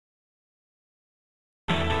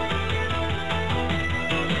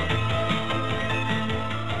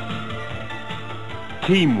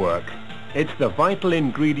Teamwork. It's the vital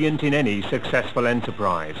ingredient in any successful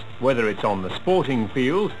enterprise, whether it's on the sporting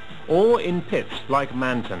field or in pits like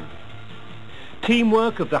Manton.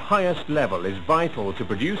 Teamwork of the highest level is vital to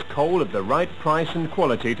produce coal at the right price and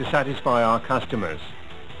quality to satisfy our customers.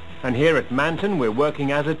 And here at Manton we're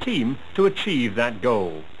working as a team to achieve that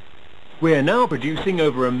goal. We're now producing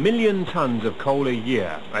over 1 million tons of coal a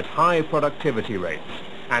year at high productivity rates,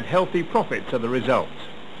 and healthy profits are the result.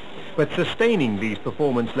 But sustaining these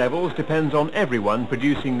performance levels depends on everyone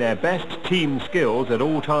producing their best team skills at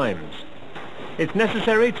all times. It's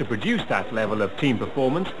necessary to produce that level of team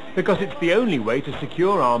performance because it's the only way to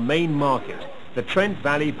secure our main market, the Trent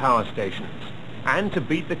Valley power stations, and to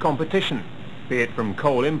beat the competition, be it from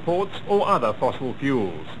coal imports or other fossil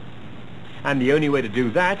fuels. And the only way to do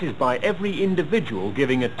that is by every individual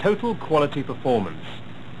giving a total quality performance.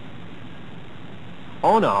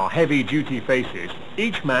 On our heavy-duty faces,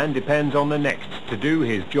 each man depends on the next to do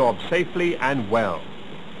his job safely and well.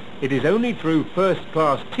 It is only through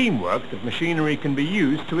first-class teamwork that machinery can be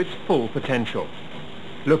used to its full potential.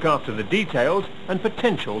 Look after the details and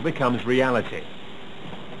potential becomes reality.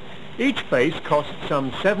 Each face costs some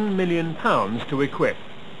 £7 million to equip.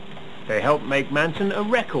 They help make Manton a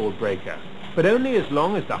record breaker, but only as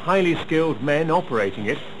long as the highly skilled men operating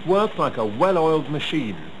it work like a well-oiled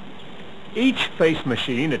machine. Each face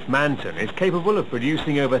machine at Manton is capable of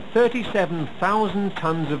producing over 37,000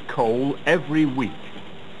 tons of coal every week.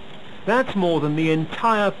 That's more than the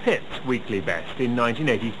entire pit's weekly best in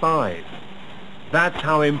 1985. That's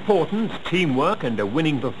how important teamwork and a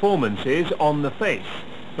winning performance is on the face,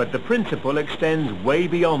 but the principle extends way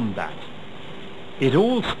beyond that. It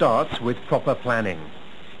all starts with proper planning.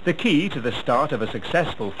 The key to the start of a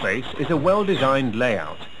successful face is a well-designed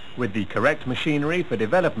layout, with the correct machinery for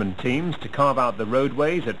development teams to carve out the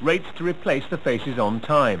roadways at rates to replace the faces on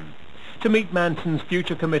time, to meet Manton's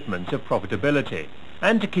future commitments of profitability,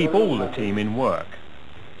 and to keep all the team in work.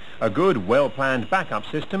 A good, well-planned backup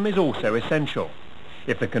system is also essential.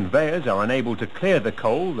 If the conveyors are unable to clear the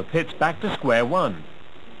coal, the pit's back to square one.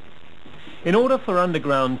 In order for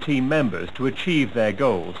underground team members to achieve their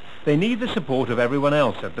goals, they need the support of everyone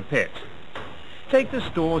else at the pit. Take the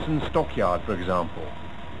stores and stockyard, for example.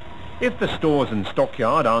 If the stores and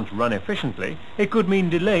stockyard aren't run efficiently, it could mean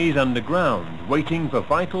delays underground, waiting for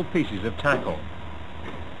vital pieces of tackle.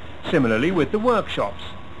 Similarly with the workshops.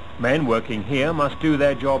 Men working here must do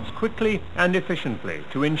their jobs quickly and efficiently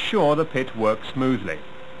to ensure the pit works smoothly.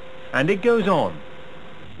 And it goes on.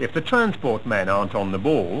 If the transport men aren't on the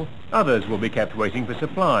ball, others will be kept waiting for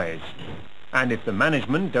supplies. And if the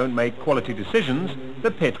management don't make quality decisions, the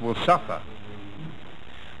pit will suffer.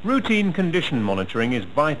 Routine condition monitoring is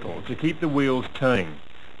vital to keep the wheels turning,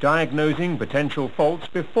 diagnosing potential faults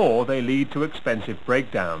before they lead to expensive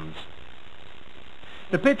breakdowns.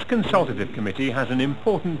 The pit's consultative committee has an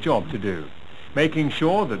important job to do, making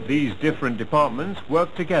sure that these different departments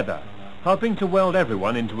work together, helping to weld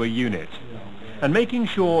everyone into a unit, and making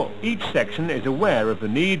sure each section is aware of the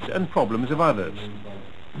needs and problems of others.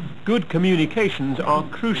 Good communications are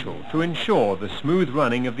crucial to ensure the smooth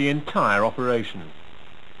running of the entire operation.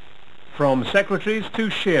 From secretaries to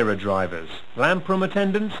shearer drivers, lamp room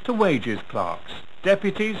attendants to wages clerks,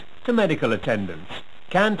 deputies to medical attendants,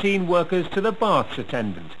 canteen workers to the baths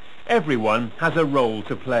attendant, everyone has a role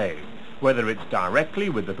to play, whether it's directly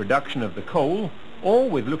with the production of the coal or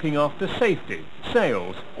with looking after safety,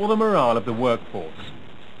 sales or the morale of the workforce.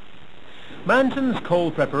 Manton's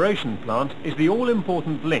coal preparation plant is the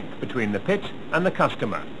all-important link between the pit and the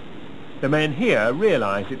customer. The men here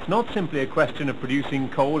realize it's not simply a question of producing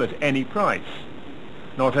coal at any price.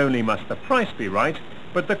 Not only must the price be right,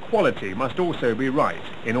 but the quality must also be right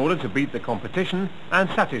in order to beat the competition and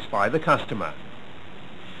satisfy the customer.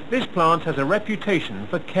 This plant has a reputation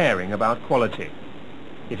for caring about quality.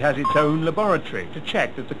 It has its own laboratory to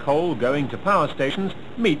check that the coal going to power stations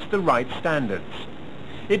meets the right standards.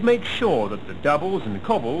 It makes sure that the doubles and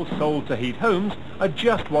cobbles sold to heat homes are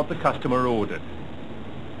just what the customer ordered.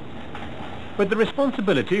 But the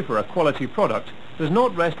responsibility for a quality product does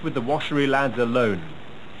not rest with the washery lads alone.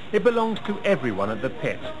 It belongs to everyone at the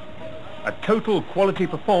pit. A total quality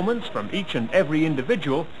performance from each and every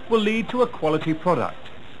individual will lead to a quality product,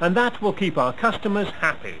 and that will keep our customers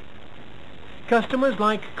happy. Customers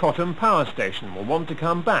like Cotton Power Station will want to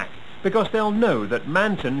come back because they'll know that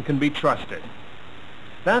Manton can be trusted.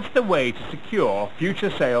 That's the way to secure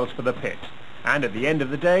future sales for the pit, and at the end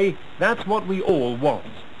of the day, that's what we all want.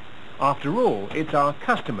 After all, it's our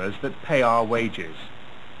customers that pay our wages.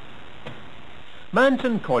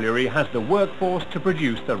 Manton Colliery has the workforce to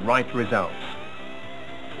produce the right results.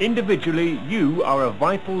 Individually, you are a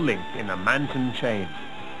vital link in the Manton chain.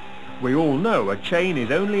 We all know a chain is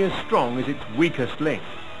only as strong as its weakest link.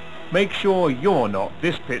 Make sure you're not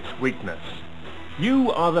this pit's weakness.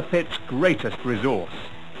 You are the pit's greatest resource.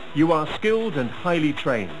 You are skilled and highly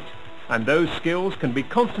trained, and those skills can be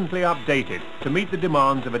constantly updated to meet the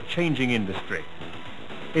demands of a changing industry.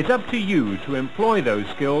 It's up to you to employ those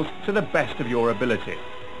skills to the best of your ability.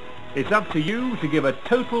 It's up to you to give a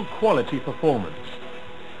total quality performance.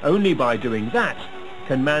 Only by doing that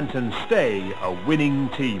can Manton stay a winning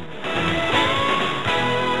team.